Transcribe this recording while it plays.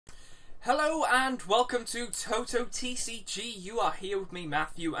Hello and welcome to TotoTCG. You are here with me,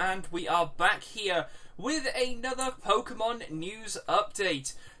 Matthew, and we are back here with another Pokemon news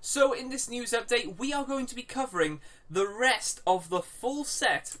update. So in this news update, we are going to be covering the rest of the full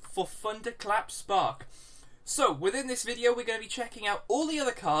set for Thunderclap Spark. So within this video, we're going to be checking out all the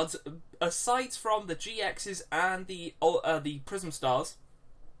other cards, aside from the GXs and the Prism Stars.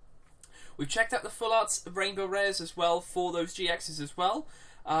 We've checked out the Full Arts Rainbow Rares as well for those GXs as well.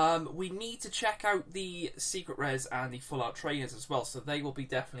 We need to check out the Secret Rares and the Full Art Trainers as well, so they will be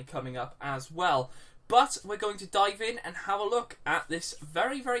definitely coming up as well. But we're going to dive in and have a look at this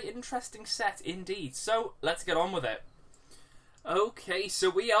very, very interesting set indeed. So let's get on with it. Okay, so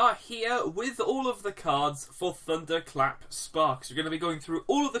we are here with all of the cards for Thunderclap Spark. So we're going to be going through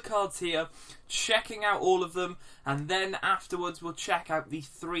all of the cards here, checking out all of them, and then afterwards we'll check out the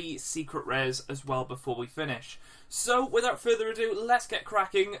 3 Secret Rares as well before we finish. So without further ado, let's get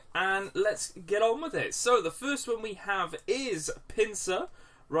cracking and let's get on with it. So the first one we have is Pinsir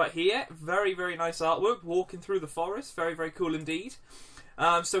right here. Very, very nice artwork, walking through the forest. Very, very cool indeed.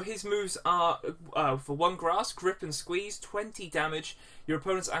 So his moves are, for 1 grass, grip and squeeze, 20 damage. Your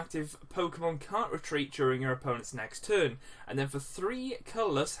opponent's active Pokemon can't retreat during your opponent's next turn. And then for 3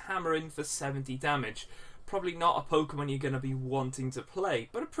 colourless, hammer in for 70 damage. Probably not a Pokemon you're going to be wanting to play,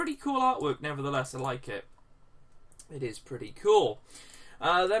 but a pretty cool artwork nevertheless, I like it. It is pretty cool.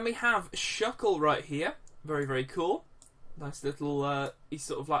 Then we have Shuckle right here. Very, very cool. Nice little, he's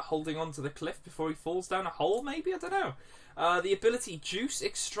sort of like holding on to the cliff before he falls down a hole, maybe? I don't know. The ability Juice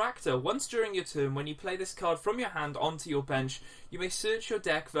Extractor. Once during your turn, when you play this card from your hand onto your bench, you may search your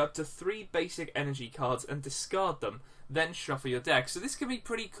deck for up to 3 basic energy cards and discard them, then shuffle your deck. So this can be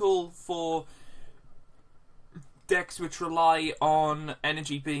pretty cool for decks which rely on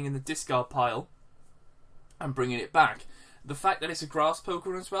energy being in the discard pile and bringing it back. The fact that it's a grass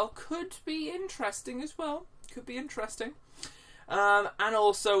Pokemon as well could be interesting as well. Could be interesting. And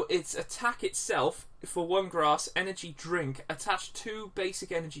also its attack itself, for 1 grass, energy drink, attach 2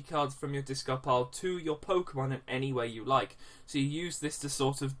 basic energy cards from your discard pile to your Pokemon in any way you like. So you use this to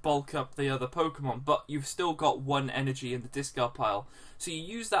sort of bulk up the other Pokemon, but you've still got 1 energy in the discard pile. So you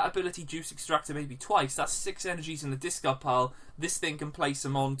use that ability Juice Extractor maybe twice, that's 6 energies in the discard pile. This thing can place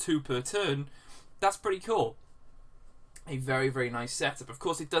them on 2 per turn. That's pretty cool. A very, very nice setup. Of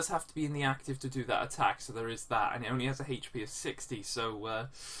course, it does have to be in the active to do that attack, so there is that, and it only has a HP of 60, so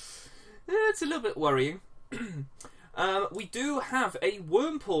it's a little bit worrying. We do have a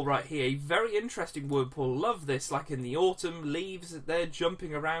Wurmple right here, a very interesting Wurmple. Love this, like in the autumn, leaves, they're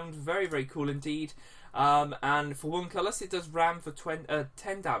jumping around, very, very cool indeed. And for 1 colour, it does ram for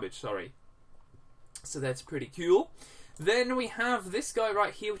 10 damage, sorry. So that's pretty cool. Then we have this guy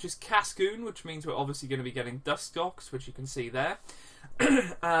right here, which is Cascoon, which means we're obviously going to be getting Dustox, which you can see there.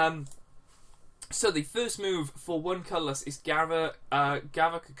 So the first move for 1 colourless is Gava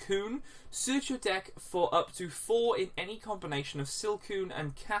Cocoon. Search your deck for up to 4 in any combination of Silcoon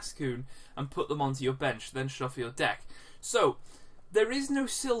and Cascoon and put them onto your bench, then shuffle your deck. So there is no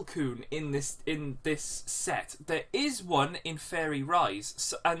Silcoon in this set. There is one in Fairy Rise,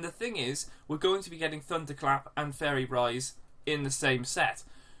 so, and the thing is, we're going to be getting Thunderclap and Fairy Rise in the same set.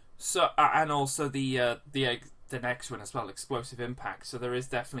 So and also the next one as well, Explosive Impact. So there is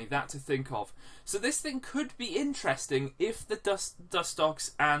definitely that to think of. So this thing could be interesting if the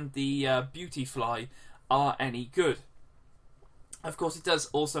Dustox and the Beautyfly are any good. Of course, it does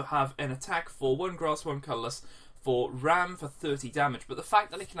also have an attack for 1 grass, 1 colourless, for ram for 30 damage, but the fact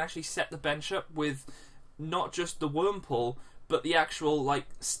that it can actually set the bench up with not just the Wurmple, but the actual like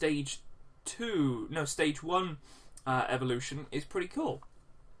stage 1 evolution is pretty cool.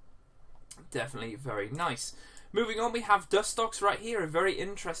 Definitely very nice. Moving on, we have Dustox right here, a very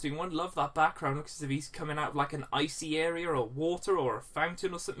interesting one. Love that background, looks as if he's coming out of like an icy area or water or a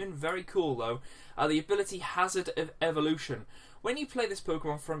fountain or something. Very cool though. The ability Hazard of Evolution. When you play this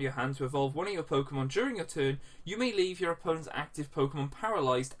Pokemon from your hand to evolve one of your Pokemon during your turn, you may leave your opponent's active Pokemon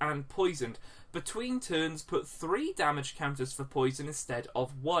paralysed and poisoned. Between turns, put 3 damage counters for poison instead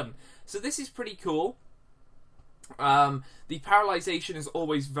of 1. So this is pretty cool. The paralysation is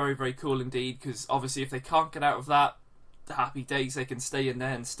always very, very cool indeed, because obviously if they can't get out of that, the happy days, they can stay in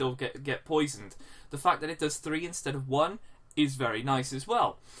there and still get poisoned. The fact that it does 3 instead of 1 is very nice as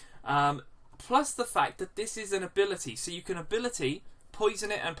well. Plus the fact that this is an ability, so you can ability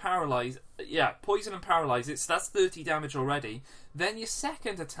poison it and paralyze. Yeah, poison and paralyze it. So that's 30 damage already. Then your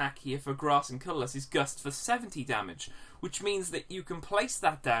second attack here for grass and colourless is Gust for 70 damage, which means that you can place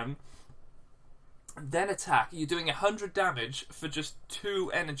that down, then attack. You're doing 100 damage for just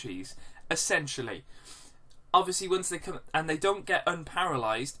 2 energies, essentially. obviously once they come, and they don't get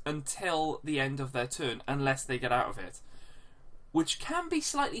unparalyzed until the end of their turn unless they get out of it, which can be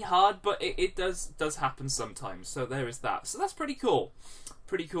slightly hard, but it does happen sometimes. So there is that. So that's pretty cool.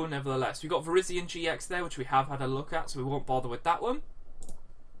 Pretty cool nevertheless. We've got Virizion GX there, which we have had a look at, so we won't bother with that one.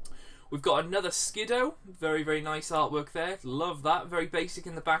 We've got another Skiddo. Very, very nice artwork there. Love that. Very basic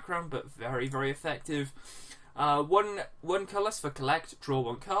in the background, but very, very effective. One colourless for collect, draw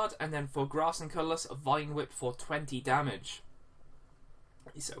one card, and then for grass and colourless, a Vine Whip for 20 damage.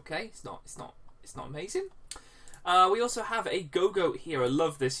 It's okay. It's not amazing. We also have a Go-Goat here. I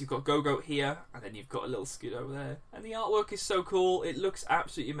love this. You've got Go-Goat here, and then you've got a little Skiddo there. And the artwork is so cool. It looks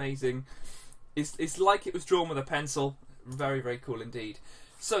absolutely amazing. It's like it was drawn with a pencil. Very, very cool indeed.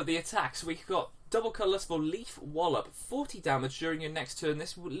 So, the attacks. We've got double colourless for Leaf Wallop. 40 damage during your next turn.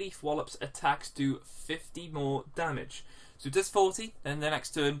 This Leaf Wallop's attacks do 50 more damage. So it does 40, then the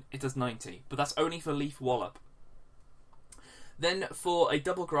next turn it does 90. But that's only for Leaf Wallop. Then for a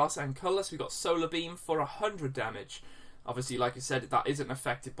double grass and colourless, we've got Solar Beam for 100 damage. Obviously, like I said, that isn't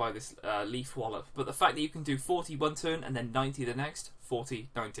affected by this Leaf Wallop. But the fact that you can do 40 one turn and then 90 the next, 40,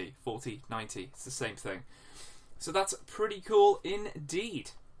 90, 40, 90. It's the same thing. So that's pretty cool indeed.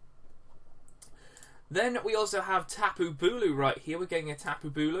 Then we also have Tapu Bulu right here. We're getting a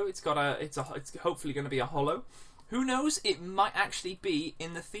Tapu Bulu. It's hopefully going to be a holo. Who knows? It might actually be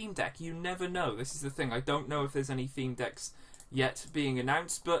in the theme deck. You never know. This is the thing. I don't know if there's any theme decks yet being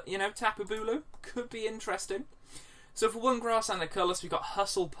announced, but you know, Tapu Bulu could be interesting. So for one grass and a colourless, we've got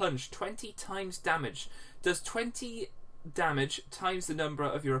Hustle Punch. 20 times damage. Does 20 damage times the number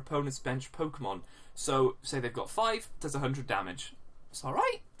of your opponent's bench Pokemon. So, say they've got 5, does 100 damage. It's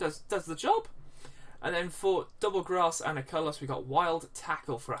alright, does the job. And then for double grass and a colourless, we got Wild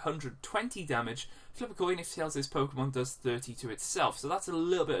Tackle for 120 damage. Flip a coin if tails this Pokemon does 30 to itself. So that's a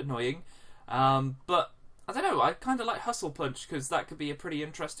little bit annoying. But, I don't know, I kind of like Hustle Punch, because that could be a pretty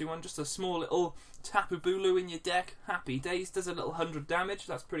interesting one. Just a small little Tapu Bulu in your deck. Happy days, does a little 100 damage.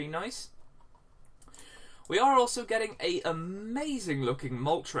 That's pretty nice. We are also getting an amazing looking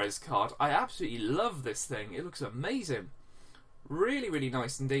Moltres card. I absolutely love this thing. It looks amazing. Really, really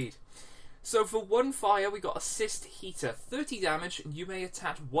nice indeed. So for one fire, we got Assist Heater. 30 damage, and you may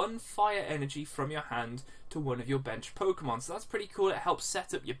attach one fire energy from your hand to one of your bench Pokemon. So that's pretty cool. It helps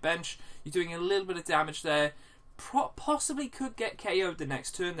set up your bench. You're doing a little bit of damage there. Possibly could get KO'd the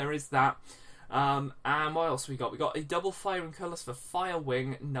next turn. There is that. And what else we got? We got a double fire and colours for Fire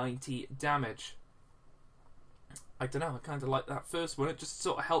Wing, 90 damage. I don't know, I kind of like that first one. It just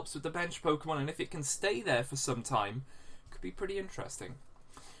sort of helps with the bench Pokemon, and if it can stay there for some time, it could be pretty interesting.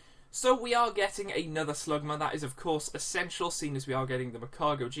 So we are getting another Slugma. That is, of course, essential, seeing as we are getting the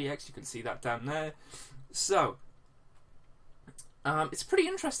Macargo GX. You can see that down there. So, it's pretty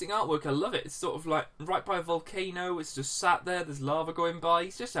interesting artwork. I love it. It's sort of like right by a volcano. It's just sat there. There's lava going by.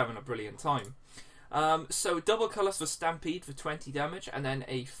 He's just having a brilliant time. So double colours for Stampede for 20 damage, and then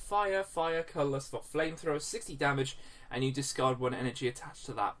a fire colours for Flamethrower, 60 damage, and you discard one energy attached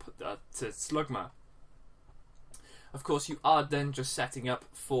to that to Slugma. Of course, you are then just setting up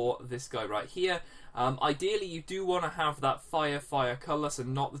for this guy right here. Ideally, you do want to have that fire colourless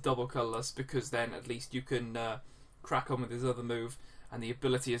and not the double colourless, because then at least you can crack on with his other move. And the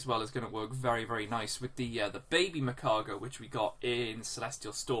ability as well is going to work very, very nice with the baby Macargo, which we got in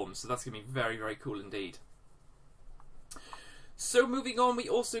Celestial Storm. So that's going to be very, very cool indeed. So moving on, we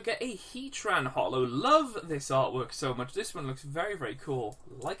also get a Heatran Holo. Love this artwork so much. This one looks very, very cool.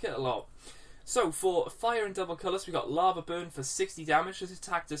 Like it a lot. So for fire and double colours, we got Lava Burn for 60 damage. This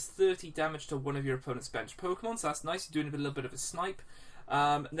attack does 30 damage to one of your opponent's bench Pokemon. So that's nice. You're doing a little bit of a snipe.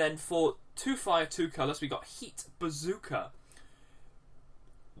 Then for 2 fire, 2 colours, we got Heat Bazooka.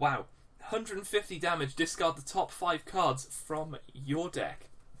 Wow, 150 damage, discard the top 5 cards from your deck.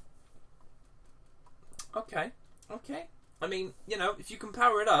 Okay. I mean, you know, if you can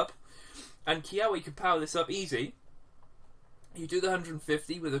power it up, and Kiawe can power this up easy, you do the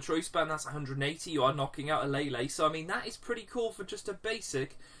 150 with a Choice Band, that's 180, you are knocking out a Lele. So, I mean, that is pretty cool for just a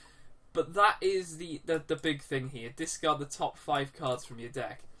basic, but that is the big thing here. Discard the top 5 cards from your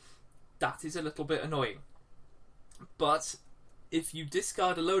deck. That is a little bit annoying. But if you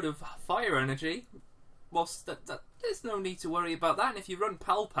discard a load of fire energy, well, there's no need to worry about that. And if you run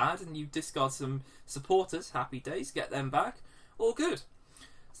Palpad and you discard some supporters, happy days, get them back, all good.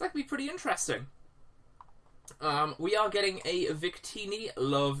 So that could be pretty interesting. We are getting a Victini.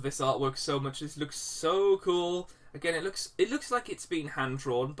 Love this artwork so much. This looks so cool. Again, it looks like it's been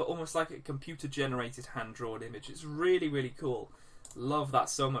hand-drawn, but almost like a computer-generated hand-drawn image. It's really, really cool. Love that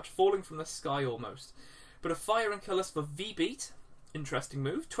so much. Falling from the sky almost. But a fire and colours for V-Beat. Interesting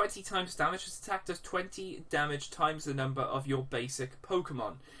move. 20 times damage. This attack does 20 damage times the number of your basic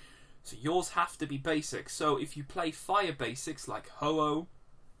Pokemon. So yours have to be basic. So if you play fire basics like Ho-Oh,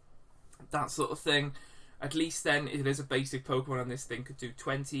 that sort of thing, at least then it is a basic Pokemon, and this thing could do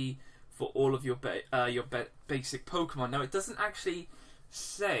 20 for all of your basic Pokemon. Now, it doesn't actually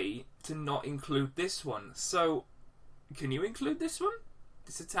say to not include this one. So, can you include this one?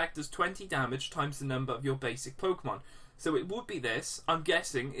 This attack does 20 damage times the number of your basic Pokemon. So it would be this. I'm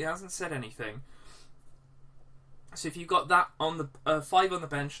guessing. It hasn't said anything. So if you got that on the 5 on the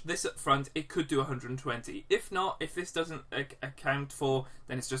bench, this up front, it could do 120. If not, if this doesn't account for,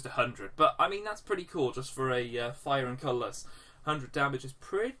 then it's just 100. But I mean, that's pretty cool just for a fire and colourless. 100 damage is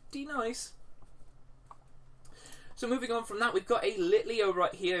pretty nice. So moving on from that, we've got a Litleo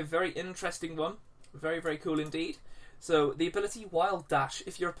right here, a very interesting one. Very, very cool indeed. So the ability Wild Dash.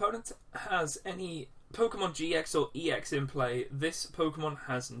 If your opponent has any Pokemon GX or EX in play, this Pokemon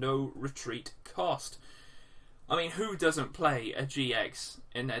has no retreat cost. I mean, who doesn't play a GX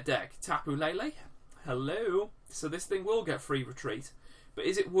in their deck? Tapu Lele? Hello? So this thing will get free retreat. But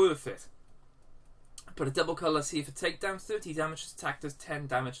is it worth it? Put a double colourless here for takedown. 30 damage. This attack does 10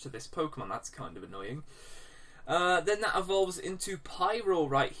 damage to this Pokemon. That's kind of annoying. Then that evolves into Pyro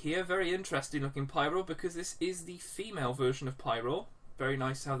right here. Very interesting looking Pyro, because this is the female version of Pyro. Very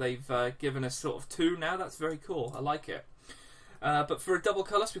nice how they've given us sort of two now. That's very cool. I like it. But for a double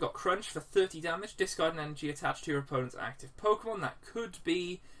colourless, we've got Crunch for 30 damage. Discard an energy attached to your opponent's active Pokemon. That could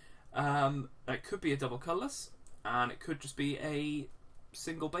be a double colourless, and it could just be a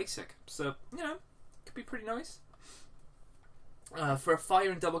single basic. So, you know, could be pretty nice. For a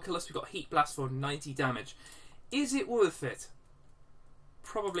fire and double colourless, we've got Heat Blast for 90 damage. Is it worth it?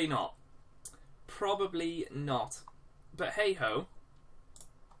 Probably not. Probably not. But hey ho.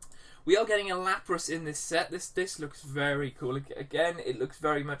 We are getting a Lapras in this set. This looks very cool. Again, it looks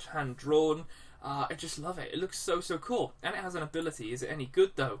very much hand-drawn. I just love it. It looks so cool. And it has an ability. Is it any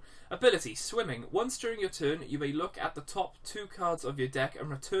good, though? Ability, Swimming. Once during your turn, you may look at the top 2 cards of your deck and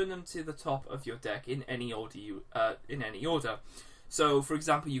return them to the top of your deck in any order. So, for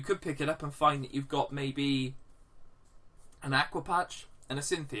example, you could pick it up and find that you've got maybe an Aqua Patch and a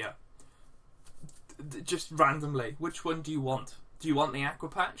Cynthia. Just randomly. Which one do you want? Do you want the Aqua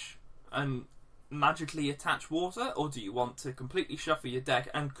Patch and magically attach water, or do you want to completely shuffle your deck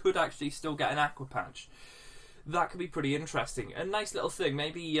and could actually still get an Aqua Patch? That could be pretty interesting. A nice little thing,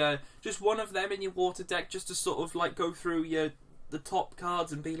 maybe just one of them in your water deck, just to sort of like go through the top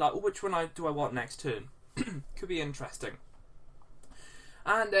cards and be like, oh, which one do I want next turn? Could be interesting.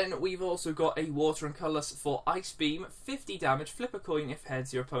 And then we've also got a Water and Colourless for Ice Beam, 50 damage, flip a coin if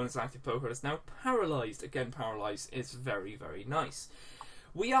heads, your opponent's active Pokemon is now paralysed. Again, paralysed is very, very nice.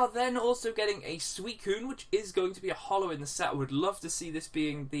 We are then also getting a Suicune, which is going to be a holo in the set. I would love to see this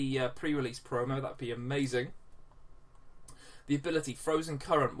being the pre-release promo. That'd be amazing. The ability Frozen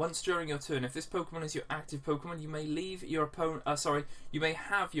Current. Once during your turn, if this Pokemon is your active Pokemon, you may leave your opponent. You may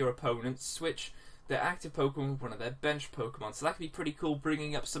have your opponent switch their active Pokemon with one of their bench Pokemon. So that could be pretty cool,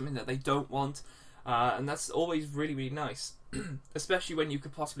 bringing up something that they don't want, and that's always really, really nice. Especially when you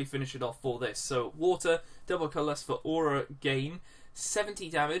could possibly finish it off for this. So Water, double colourless for Aura Gain. 70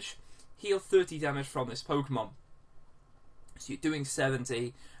 damage, heal 30 damage from this Pokemon. So you're doing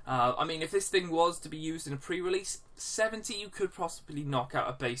 70. I mean, if this thing was to be used in a pre-release, 70 you could possibly knock out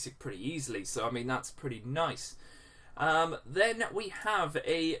a basic pretty easily. So, I mean, that's pretty nice. Then we have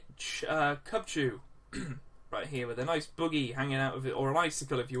a Cubchoo right here with a nice boogie hanging out of it, or an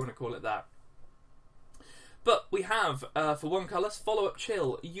icicle if you want to call it that. But we have, for one colourless, Follow-Up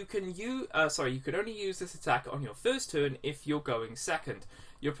Chill. You can only use this attack on your first turn if you're going second.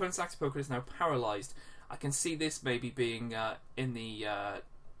 Your opponent's active Pokemon is now paralysed. I can see this maybe being in the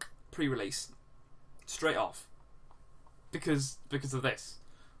pre-release straight off because of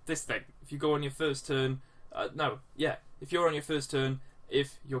this thing. If you go on your first turn, if you're on your first turn,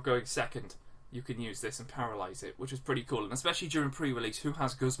 if you're going second, you can use this and paralyse it, which is pretty cool. And especially during pre-release, who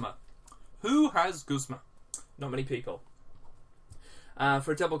has Guzma? Who has Guzma? Not many people.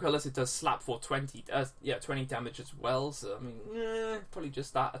 For a double colourless, it does slap for 20 damage as well. So, I mean, probably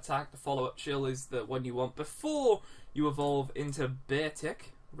just that attack. The follow-up chill is the one you want before you evolve into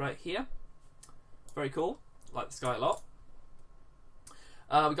Beartic right here. Very cool. Like this guy a lot.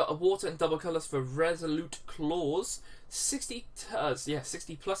 We got a water and double colours for Resolute Claws. 60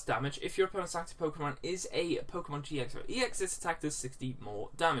 plus damage. If your opponent's active Pokemon is a Pokemon GX or EX, this attack does 60 more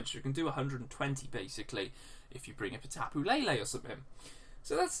damage. You can do 120 basically if you bring up a Tapu Lele or something.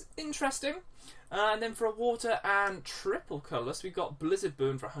 So that's interesting. And then for a water and triple colourless, we've got Blizzard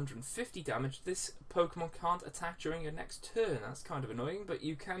Burn for 150 damage. This Pokemon can't attack during your next turn. That's kind of annoying, but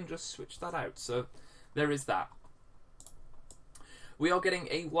you can just switch that out. So there is that. We are getting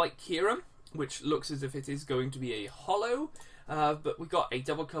a white Kyurem, which looks as if it is going to be a holo. But we got a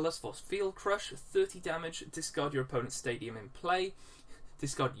double colours for Field Crush, 30 damage. Discard your opponent's stadium in play.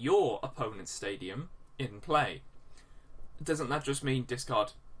 Discard your opponent's stadium in play. Doesn't that just mean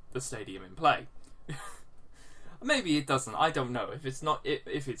discard the stadium in play? Maybe it doesn't. I don't know. If it's not,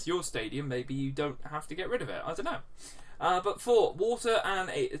 if it's your stadium, maybe you don't have to get rid of it. I don't know. But for water and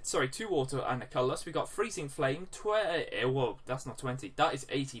two water and a colourless, we got Freezing Flame. Whoa, that's not 20. That is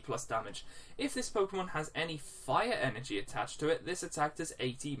 80 plus damage. If this Pokemon has any fire energy attached to it, this attack does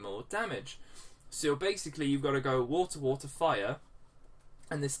 80 more damage. So basically, you've got to go water, water, fire,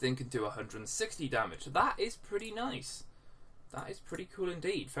 and this thing can do 160 damage. That is pretty nice. That is pretty cool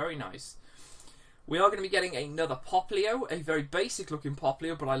indeed. Very nice. We are going to be getting another Poplio, a very basic looking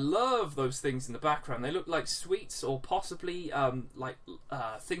Poplio, but I love those things in the background. They look like sweets or possibly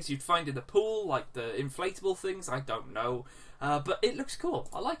things you'd find in the pool, like the inflatable things. I don't know. But it looks cool.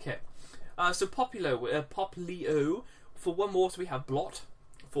 I like it. So Poplio, for 1 water we have Blot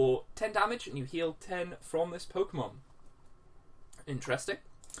for 10 damage, and you heal 10 from this Pokemon. Interesting.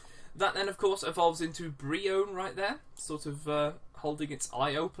 That then, of course, evolves into Brion right there, sort of holding its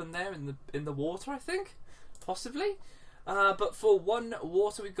eye open there in the water, I think, possibly. But for 1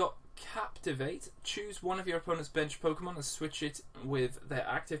 water, we've got Captivate. Choose one of your opponent's bench Pokemon and switch it with their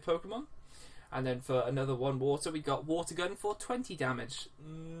active Pokemon. And then for another 1 water, we got Water Gun for 20 damage.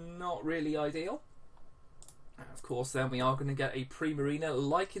 Not really ideal. And of course, then we are going to get a Primarina,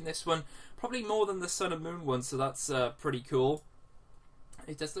 like in this one, probably more than the Sun and Moon one, so that's pretty cool.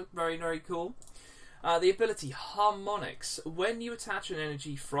 It does look very, very cool. The ability Harmonics. When you attach an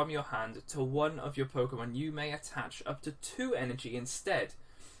energy from your hand to one of your Pokemon, you may attach up to 2 energy instead.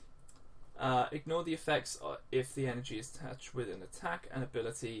 Ignore the effects if the energy is attached with an attack and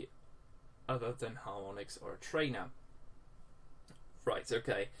ability other than Harmonics or a trainer. Right,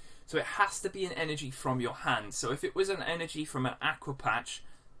 okay. So it has to be an energy from your hand. So if it was an energy from an Aqua Patch,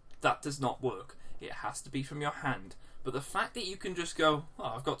 that does not work. It has to be from your hand. But the fact that you can just go,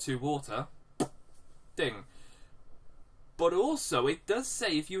 oh, I've got 2 water, ding. But also, it does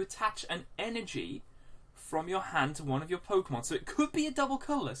say if you attach an energy from your hand to one of your Pokemon, so it could be a double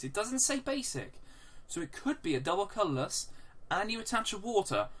colourless. It doesn't say basic. So it could be a double colourless, and you attach a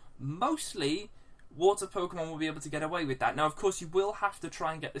water. Mostly, water Pokemon will be able to get away with that. Now, of course, you will have to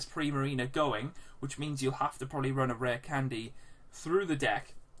try and get this Primarina going, which means you'll have to probably run a rare candy through the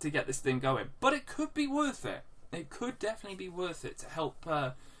deck to get this thing going. But it could be worth it. It could definitely be worth it to help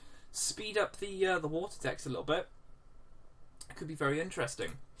speed up the water decks a little bit. It could be very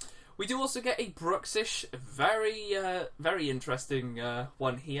interesting. We do also get a Bruxish, very interesting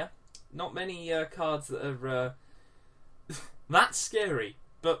one here. Not many cards that are that scary,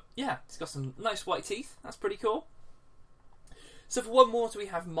 but yeah, it's got some nice white teeth. That's pretty cool. So for 1 water we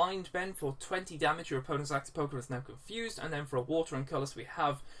have Mind Bend for 20 damage. Your opponent's active Pokemon is now confused. And then for a water and colours we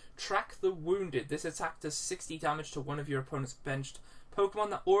have Track the Wounded. This attack does 60 damage to one of your opponent's benched Pokemon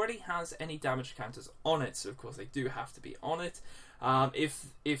that already has any damage counters on it. So of course they do have to be on it.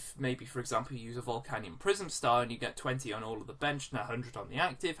 If maybe for example you use a Volcanion Prism Star and you get 20 on all of the bench and 100 on the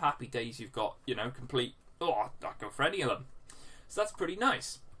active, happy days, you've got, you know, complete, oh, I'd go for any of them. So that's pretty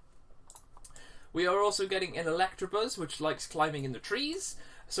nice. We are also getting an Electabuzz, which likes climbing in the trees.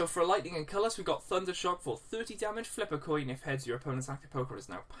 So for lightning and colours, we've got Thundershock for 30 damage. Flip a coin if heads, your opponent's active Pokemon is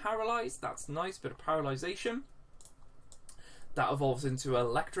now paralysed. That's nice, bit of paralysation. That evolves into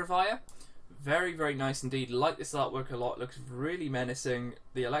Electivire. Very, very nice indeed. Like this artwork a lot. Looks really menacing.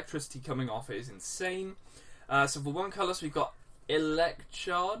 The electricity coming off it is insane. So for 1 colours, we've got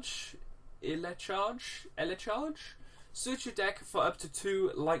Elecharge. Search your deck for up to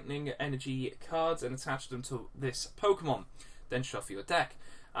 2 lightning energy cards and attach them to this Pokemon. Then shuffle your deck.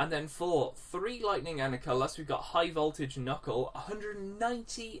 And then for 3 lightning and a colourless, we've got High Voltage Knuckle,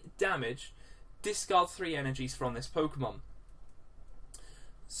 190 damage. Discard 3 energies from this Pokemon.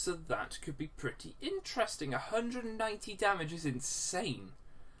 So that could be pretty interesting. 190 damage is insane.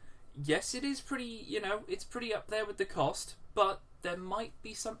 Yes, it is pretty, you know, it's pretty up there with the cost, but there might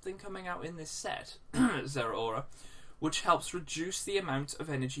be something coming out in this set, Zeraora, which helps reduce the amount of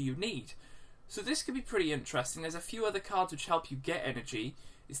energy you need. So this could be pretty interesting. There's a few other cards which help you get energy.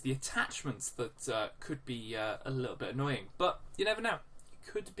 It's the attachments that could be a little bit annoying, but you never know. It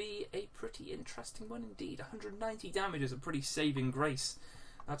could be a pretty interesting one indeed. 190 damage is a pretty saving grace.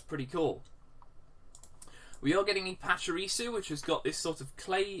 That's pretty cool. We are getting a Pachirisu, which has got this sort of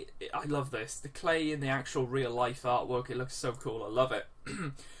clay. I love this. The clay in the actual real life artwork. It looks so cool. I love it.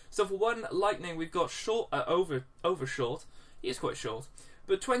 So for one lightning, we've got over short. He is quite short.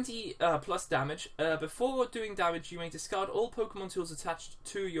 But 20 plus damage. Before doing damage, you may discard all Pokemon tools attached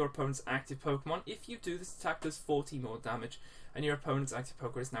to your opponent's active Pokemon. If you do, this attack does 40 more damage, and your opponent's active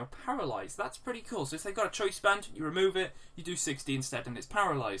Pokemon is now paralyzed. That's pretty cool. So if they've got a choice band, you remove it, you do 60 instead, and it's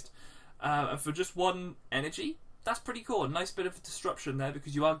paralyzed. And for just one energy, that's pretty cool. A nice bit of disruption there,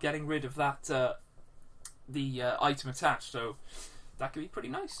 because you are getting rid of that the item attached. So that could be pretty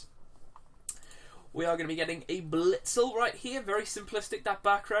nice. We are going to be getting a Blitzel right here. Very simplistic, that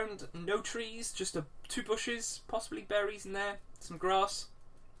background. No trees, just two bushes, possibly berries in there, some grass,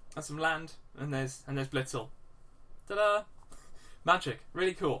 and some land, and there's Blitzel. Ta-da! Magic.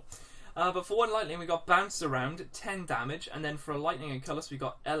 Really cool. But for one lightning, we got Bounce Around, 10 damage, and then for a lightning and colours, we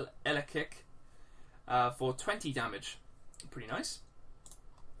got Elekik for 20 damage. Pretty nice.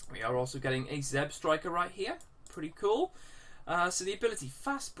 We are also getting a Zeb Striker right here. Pretty cool. So the ability,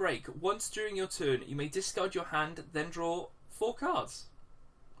 Fast Break. Once during your turn, you may discard your hand, then draw 4 cards.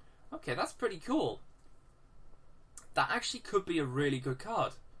 Okay, that's pretty cool. That actually could be a really good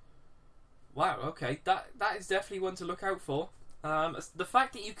card. Wow, okay. That is definitely one to look out for. The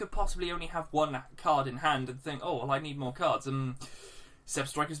fact that you could possibly only have one card in hand and think, oh, well, I need more cards. Zeb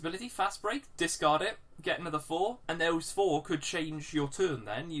Striker's ability, Fast Break, discard it, get another 4, and those 4 could change your turn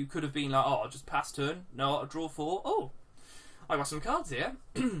then. You could have been like, oh, I'll just pass turn. No, I'll draw 4. Oh, I got some cards here.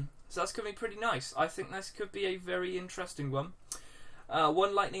 So that's going to be pretty nice. I think this could be a very interesting one.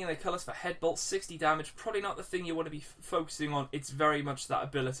 One lightning and a colours for Headbolt, 60 damage. Probably not the thing you want to be focusing on. It's very much that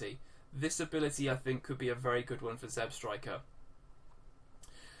ability. This ability, I think, could be a very good one for Zeb Striker.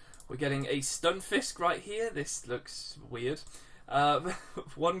 We're getting a Stunfisk right here. This looks weird.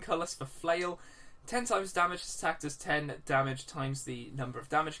 One colours for Flail. 10 times damage. This attack does 10 damage times the number of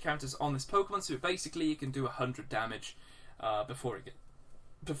damage counters on this Pokemon. So basically you can do 100 damage before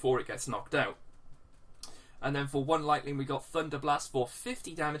it gets knocked out. And then for one lightning, we got Thunder Blast for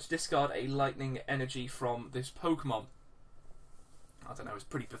 50 damage. Discard a lightning energy from this Pokemon. I don't know, it's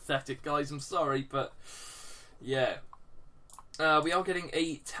pretty pathetic, guys. I'm sorry, but yeah. We are getting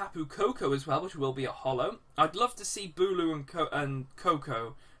a Tapu Koko as well, which will be a holo. I'd love to see Bulu and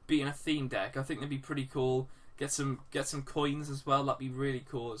Koko be in a theme deck. I think that'd be pretty cool. Get some coins as well. That'd be really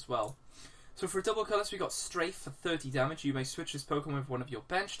cool as well. So for double colours, we got Strafe for 30 damage. You may switch this Pokemon with one of your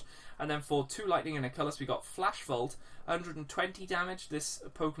benched. And then for 2 lightning and a colours, we got Flash Volt, 120 damage. This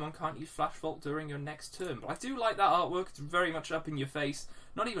Pokemon can't use Flash Volt during your next turn. But I do like that artwork. It's very much up in your face.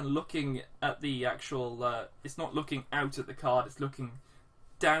 Not even looking at the actual... it's not looking out at the card. It's looking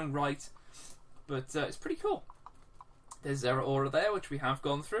downright. But it's pretty cool. There's Zeraora there, which we have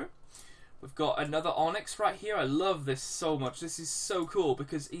gone through. We've got another Onyx right here. I love this so much. This is so cool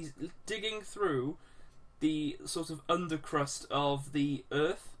because he's digging through the sort of undercrust of the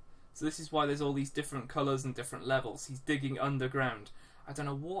earth. So this is why there's all these different colours and different levels. He's digging underground. I don't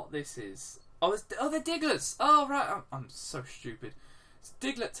know what this is. Oh, they're Digletts! Oh, right. I'm so stupid. It's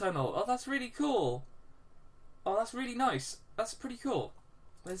Diglett Tunnel. Oh, that's really cool. Oh, that's really nice. That's pretty cool.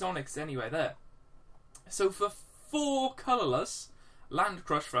 There's Onyx anyway there. So for 4 colourless... Land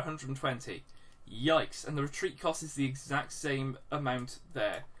Crush for 120. Yikes. And the retreat cost is the exact same amount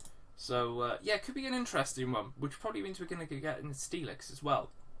there. So, yeah, it could be an interesting one, which probably means we're going to get in Steelix as well.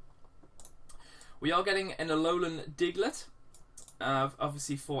 We are getting an Alolan Diglett,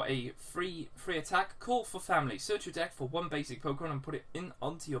 obviously for a free attack. Call for Family. Search your deck for 1 basic Pokemon and put it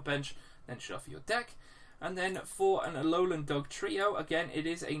onto your bench, then shuffle your deck. And then for an Alolan Dog Trio, again, it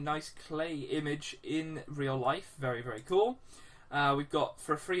is a nice clay image in real life. Very, very cool. We've got,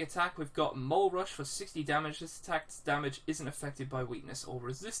 for a free attack, we've got Mole Rush for 60 damage. This attack's damage isn't affected by weakness or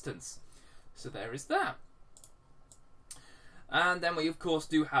resistance. So there is that. And then we, of course,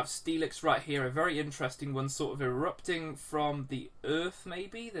 do have Steelix right here. A very interesting one, sort of erupting from the earth,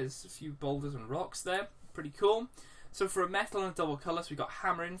 maybe. There's a few boulders and rocks there. Pretty cool. So for a metal and double colours, we've got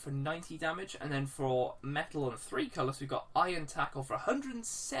Hammering for 90 damage. And then for metal and 3 colours, we've got Iron Tackle for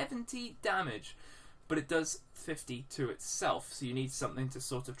 170 damage. But it does 50 to itself, so you need something to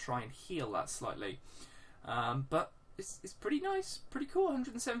sort of try and heal that slightly. But it's pretty nice, pretty cool.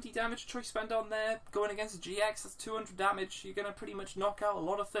 170 damage, choice spend on there. Going against a GX, that's 200 damage. You're going to pretty much knock out a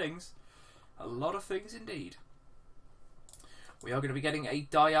lot of things. A lot of things indeed. We are going to be getting a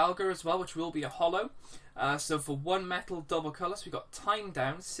Dialga as well, which will be a holo. So for 1 metal double colours, we've got Time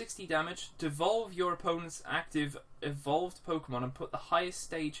Down, 60 damage. Devolve your opponent's active evolved Pokemon and put the highest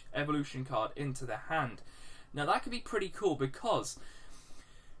stage evolution card into their hand. Now that could be pretty cool because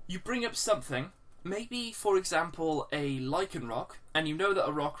you bring up something maybe, for example, a Lycanroc, and you know that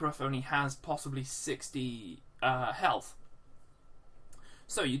a Rockruff only has possibly 60 health.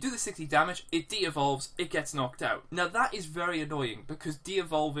 So you do the 60 damage, it de-evolves, it gets knocked out. Now that is very annoying, because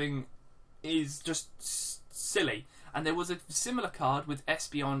de-evolving is just silly. And there was a similar card with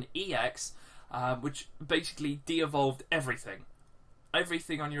Espeon EX, which basically de-evolved everything.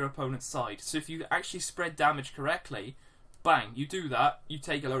 Everything on your opponent's side. So if you actually spread damage correctly, bang, you do that, you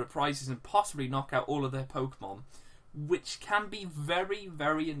take a load of prizes and possibly knock out all of their Pokemon, which can be very,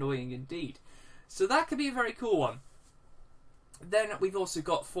 very annoying indeed. So that could be a very cool one. Then we've also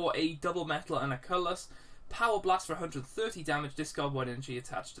got, for a double metal and a colourless, Power Blast for 130 damage, discard 1 energy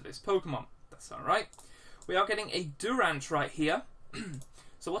attached to this Pokemon. That's alright. We are getting a Durant right here.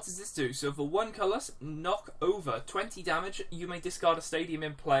 So what does this do? So for 1 colourless, knock over 20 damage, you may discard a Stadium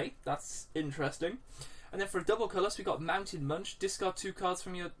in play. That's interesting. And then for a double colourless, we got Mountain Munch, discard 2 cards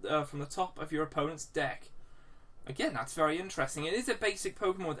from the top of your opponent's deck. Again, that's very interesting. It is a basic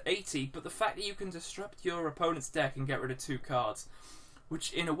Pokemon with 80, but the fact that you can disrupt your opponent's deck and get rid of 2 cards,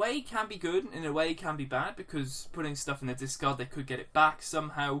 which in a way can be good, in a way can be bad, because putting stuff in the discard, they could get it back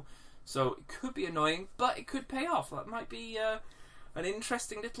somehow. So it could be annoying, but it could pay off. That might be an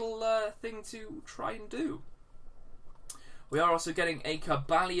interesting little thing to try and do. We are also getting a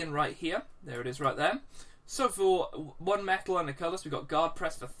Cobalion right here. There it is right there. So for 1 metal and a colourless, we've got Guard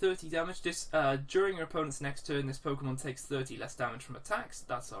Press for 30 damage. During your opponent's next turn, this Pokemon takes 30 less damage from attacks.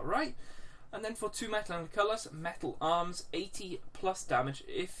 That's alright. And then for 2 metal and a colourless, Metal Arms, 80 plus damage.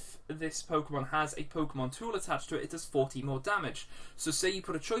 If this Pokemon has a Pokemon tool attached to it, it does 40 more damage. So say you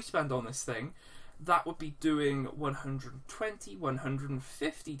put a Choice Band on this thing, that would be doing 120,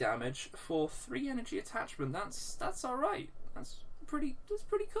 150 damage for 3 energy attachment. That's alright. That's pretty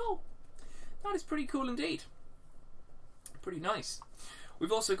cool. That is pretty cool indeed. Pretty nice.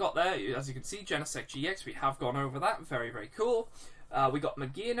 We've also got there, as you can see, Genesect GX. We have gone over that. Very, very cool. We got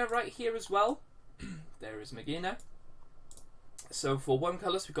Magina right here as well. There is Magina. So for 1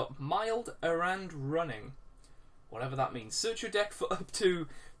 colourless, we've got Mild Errand Running. Whatever that means. Search your deck for up to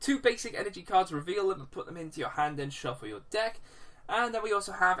 2 basic energy cards, reveal them and put them into your hand, then shuffle your deck. And then we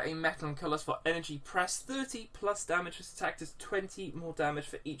also have a Metal and Colours for Energy Press, 30 plus damage. This attack does 20 more damage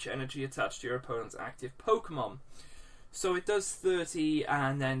for each energy attached to your opponent's active Pokemon. So it does 30,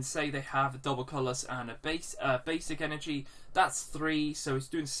 and then say they have a double colours and a basic energy, that's 3, so it's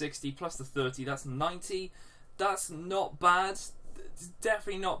doing 60 plus the 30, that's 90. That's not bad. It's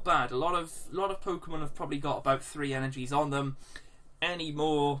definitely not bad. A lot of Pokemon have probably got about 3 energies on them. Any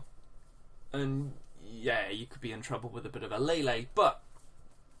more, and yeah, you could be in trouble with a bit of a Lele, but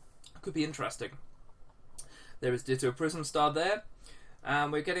it could be interesting. There is Ditto Prism Star there.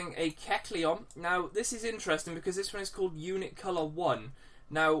 We're getting a Kecleon. Now, this is interesting because this one is called Unit Color 1.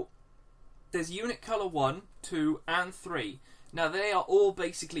 Now, there's Unit Color 1, 2, and 3. Now, they are all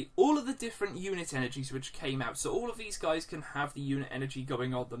basically all of the different unit energies which came out. So all of these guys can have the unit energy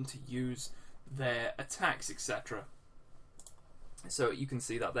going on them to use their attacks, etc. So you can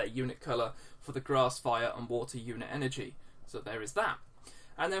see that there, Unit Color for the Grass, Fire, and Water unit energy. So there is that.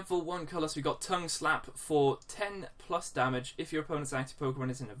 And then for 1 colour, so we got Tongue Slap for 10 plus damage. If your opponent's active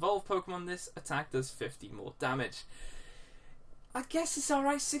Pokemon is an evolved Pokemon, this attack does 50 more damage. I guess it's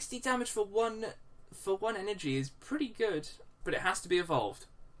alright. 60 damage for one energy is pretty good, but it has to be evolved.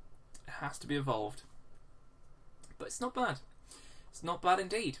 It has to be evolved. But it's not bad. It's not bad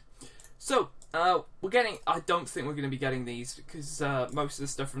indeed. So, we're getting... I don't think we're going to be getting these, because most of the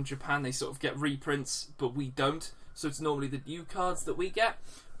stuff from Japan, they sort of get reprints, but we don't. So it's normally the new cards that we get.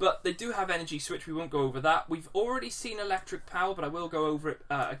 But they do have Energy Switch, we won't go over that. We've already seen Electric Power, but I will go over it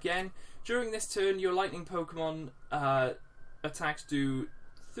again. During this turn, your Lightning Pokemon attacks do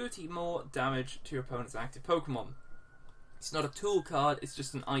 30 more damage to your opponent's active Pokemon. It's not a tool card, it's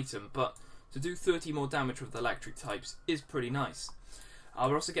just an item, but to do 30 more damage with electric types is pretty nice.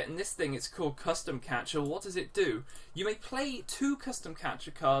 We're also getting this thing, it's called Custom Catcher. What does it do? You may play 2 Custom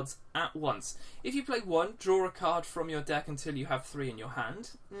Catcher cards at once. If you play 1, draw a card from your deck until you have 3 in your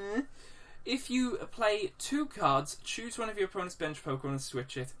hand. If you play 2 cards, choose one of your opponent's bench Pokemon and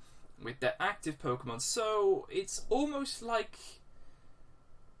switch it with their active Pokemon. So it's almost like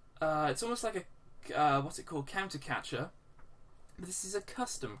a what's it called? Counter Catcher. This is a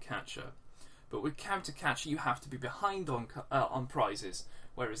Custom Catcher. But with Counter Catcher, you have to be behind on prizes,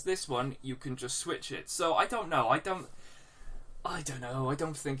 whereas this one you can just switch it. So I don't know. I don't know. I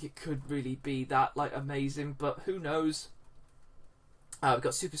don't think it could really be that amazing, but who knows? We've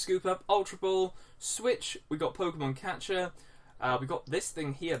got Super Scoop Up, Ultra Ball, Switch. We got Pokemon Catcher. We got this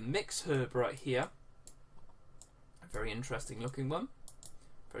thing here, Mix Herb right here. A very interesting looking one.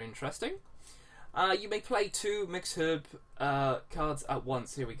 Very interesting. You may play 2 Mix Herb cards at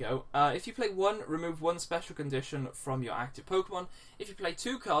once. Here we go. If you play 1, remove 1 special condition from your active Pokemon. If you play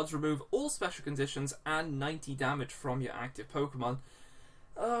 2 cards, remove all special conditions and 90 damage from your active Pokemon.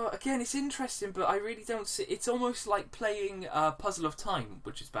 Again, it's interesting, but I really don't see... It's almost like playing Puzzle of Time,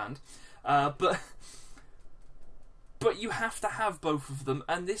 which is banned. But you have to have both of them,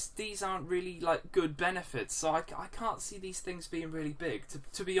 and these aren't really like good benefits, so I can't see these things being really big,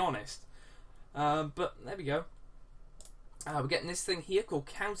 to be honest. But there we go. We're getting this thing here called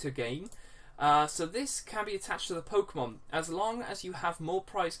Counter Gain. So this can be attached to the Pokemon. As long as you have more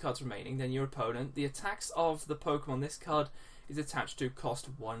prize cards remaining than your opponent, the attacks of the Pokemon this card is attached to cost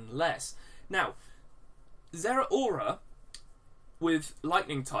 1 less. Now, Zeraora with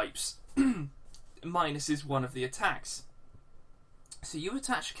lightning types minuses 1 of the attacks. So you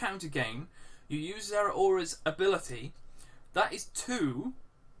attach Counter Gain, you use Zeraora's ability, that is 2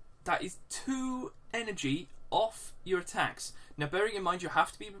 energy off your attacks. Now, bearing in mind you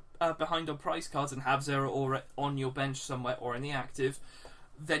have to be behind on prize cards and have Zeraora on your bench somewhere or in the active,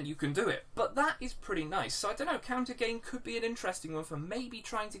 then you can do it. But that is pretty nice. So I don't know, Counter Gain could be an interesting one for maybe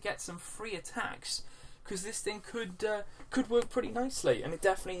trying to get some free attacks, because this thing could work pretty nicely, and it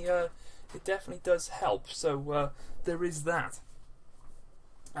definitely does help. So there is that.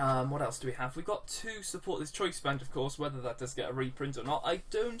 What else do we have? We've got to support this choice band, of course. Whether that does get a reprint or not, I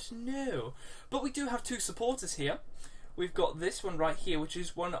don't know. But we do have 2 supporters here. We've got this one right here, which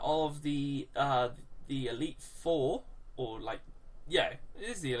is one of the Elite Four, or like, yeah, it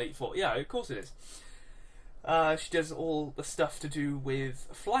is the Elite Four. Yeah, of course it is. She does all the stuff to do with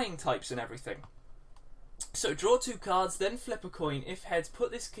flying types and everything. So draw 2 cards, then flip a coin. If heads,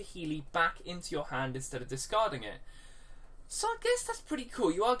 put this Kahili back into your hand instead of discarding it. So I guess that's pretty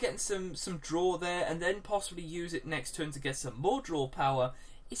cool. You are getting some draw there, and then possibly use it next turn to get some more draw power.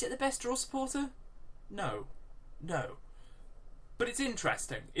 Is it the best draw supporter? No. But it's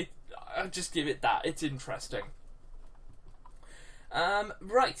interesting. I'll just give it that. It's interesting.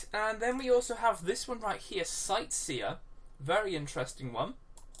 Right, and then we also have this one right here, Sightseer. Very interesting one.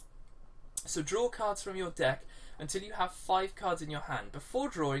 So draw cards from your deck until you have 5 cards in your hand. Before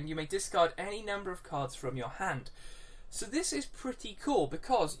drawing, you may discard any number of cards from your hand. So this is pretty cool,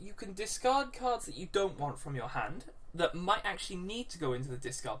 because you can discard cards that you don't want from your hand, that might actually need to go into the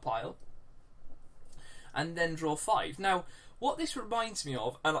discard pile, and then draw 5. Now, what this reminds me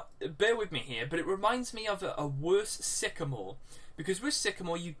of, and bear with me here, but it reminds me of a worse Sycamore. Because with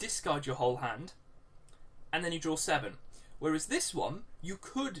Sycamore, you discard your whole hand, and then you draw 7. Whereas this one, you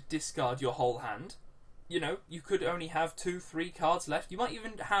could discard your whole hand. You know, you could only have 2, 3 cards left. You might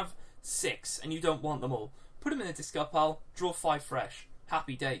even have 6, and you don't want them all. Put them in the discard pile, draw 5 fresh.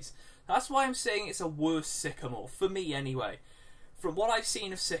 Happy days. That's why I'm saying it's a worse Sycamore, for me anyway. From what I've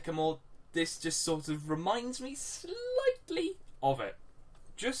seen of Sycamore, this just sort of reminds me slightly of it.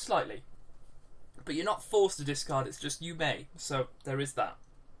 Just slightly. But you're not forced to discard, it's just you may. So there is that.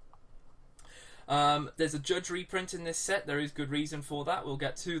 There's a Judge reprint in this set. There is good reason for that. We'll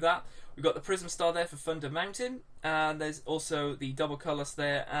get to that. We've got the Prism Star there for Thunder Mountain. And there's also the double colours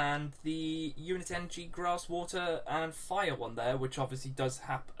there. And the Unit Energy, Grass, Water and Fire one there. Which obviously does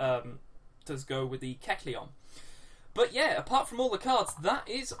go with the Kecleon. But yeah, apart from all the cards, that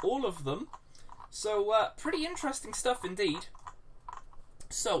is all of them. So pretty interesting stuff indeed.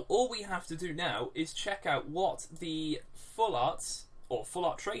 So all we have to do now is check out what the full arts, or full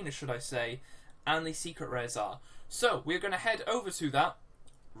art trainers should I say, and the secret rares are. So we're going to head over to that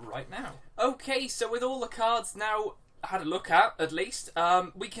right now. Okay, so with all the cards now had a look at least,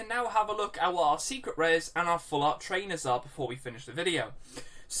 we can now have a look at what our secret rares and our full art trainers are before we finish the video.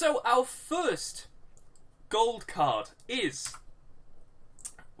 So our first gold card is,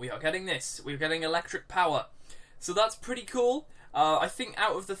 we are getting this. We're getting Electric Power. So that's pretty cool. I think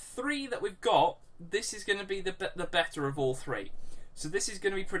out of the 3 that we've got, this is going to be the better of all 3. So this is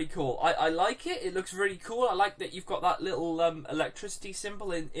going to be pretty cool. I like it. It looks really cool. I like that you've got that little electricity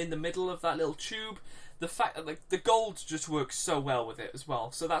symbol in the middle of that little tube. The fact that the gold just works so well with it as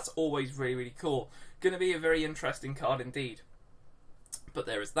well. So that's always really, really cool. Going to be a very interesting card indeed. But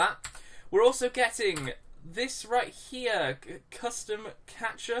there is that. We're also getting this right here, Custom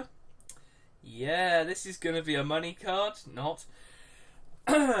Catcher. Yeah, this is going to be a money card. Not.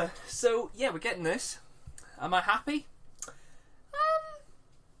 So, yeah, we're getting this. Am I happy?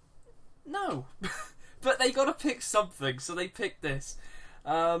 No. But they got to pick something, so they picked this.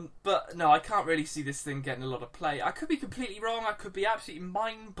 But, no, I can't really see this thing getting a lot of play. I could be completely wrong. I could be absolutely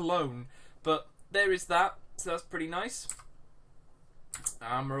mind blown. But there is that. So that's pretty nice.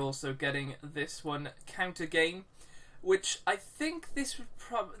 We're also getting this one, Counter Gain. which I think this would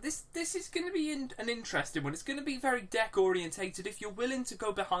this is going to be an interesting one. It's going to be very deck orientated. If you're willing to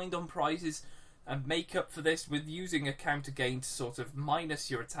go behind on prizes and make up for this with using a counter gain to sort of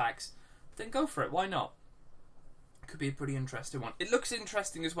minus your attacks, then go for it. Why not? Could be a pretty interesting one. It looks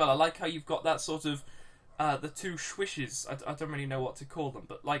interesting as well. I like how you've got that sort of the two swishes. I don't really know what to call them,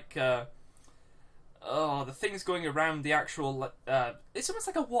 but like the things going around the actual. It's almost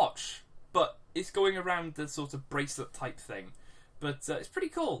like a watch, but it's going around the sort of bracelet type thing. But it's pretty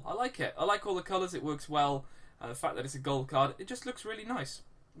cool. I like it. I like all the colours. It works well. The fact that it's a gold card, it just looks really nice.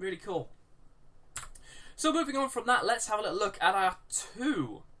 Really cool. So moving on from that, let's have a little look at our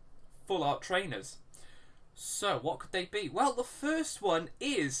 2 full art trainers. So what could they be? Well, the first one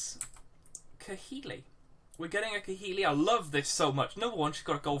is Kahili. We're getting a Kahili. I love this so much. Number one, she's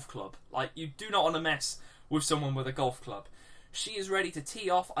got a golf club. Like, you do not want to mess with someone with a golf club. She is ready to tee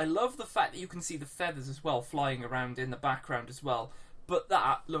off. I love the fact that you can see the feathers as well flying around in the background as well. But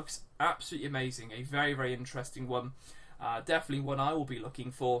that looks absolutely amazing. A very, very interesting one. Definitely one I will be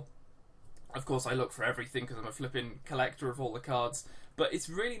looking for. Of course, I look for everything because I'm a flipping collector of all the cards. But it's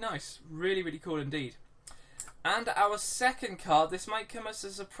really nice. Really, really cool indeed. And our second card, this might come as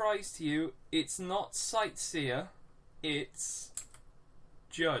a surprise to you. It's not Sightseer. It's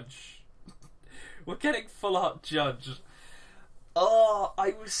Judge. We're getting full art Judge. Oh,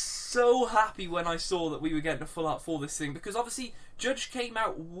 I was so happy when I saw that we were getting a full art for this thing, because obviously Judge came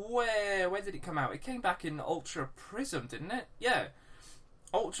out where did it come out? It came back in Ultra Prism, didn't it? Yeah.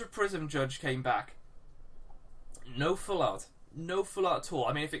 Ultra Prism Judge came back. No full art. No full art at all.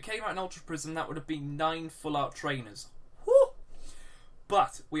 I mean, if it came out in Ultra Prism, that would have been 9 full art trainers. Woo!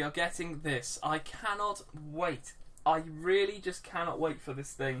 But we are getting this. I cannot wait. I really just cannot wait for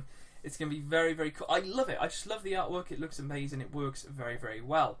this thing. It's going to be very, very cool. I love it. I just love the artwork. It looks amazing. It works very, very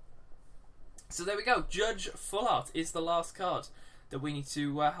well. So there we go. Judge Full Art is the last card that we need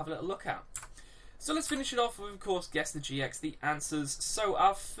to have a little look at. So let's finish it off with, of course, Guess the GX, the answers. So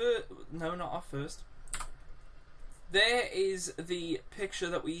our first... No, not our first. There is the picture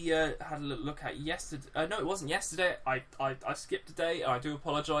that we had a little look at yesterday. No, it wasn't yesterday. I skipped a day. I do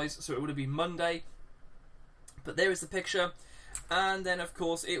apologise. So it would have been Monday. But there is the picture. And then, of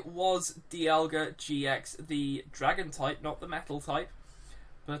course, it was Dialga GX, the Dragon type, not the Metal type.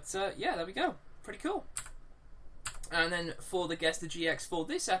 But, yeah, there we go. Pretty cool. And then for the Guess the GX for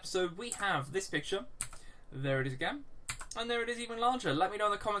this episode, we have this picture. There it is again. And there it is even larger. Let me know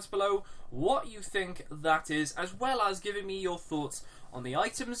in the comments below what you think that is, as well as giving me your thoughts on the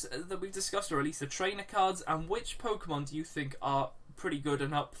items that we've discussed, or at least the trainer cards, and which Pokemon do you think are pretty good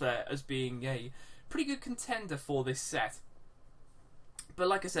and up there as being a pretty good contender for this set. But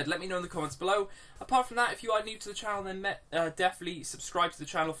like I said, let me know in the comments below. Apart from that, if you are new to the channel, then definitely subscribe to the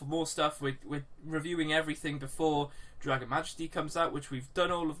channel for more stuff. We're reviewing everything before Dragon Majesty comes out, which we've done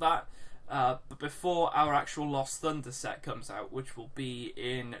all of that. But before our actual Lost Thunder set comes out, which will be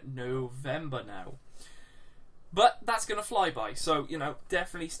in November now. But that's going to fly by, so, you know,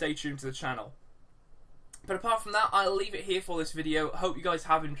 definitely stay tuned to the channel. But apart from that, I'll leave it here for this video. Hope you guys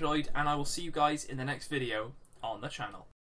have enjoyed, and I will see you guys in the next video on the channel.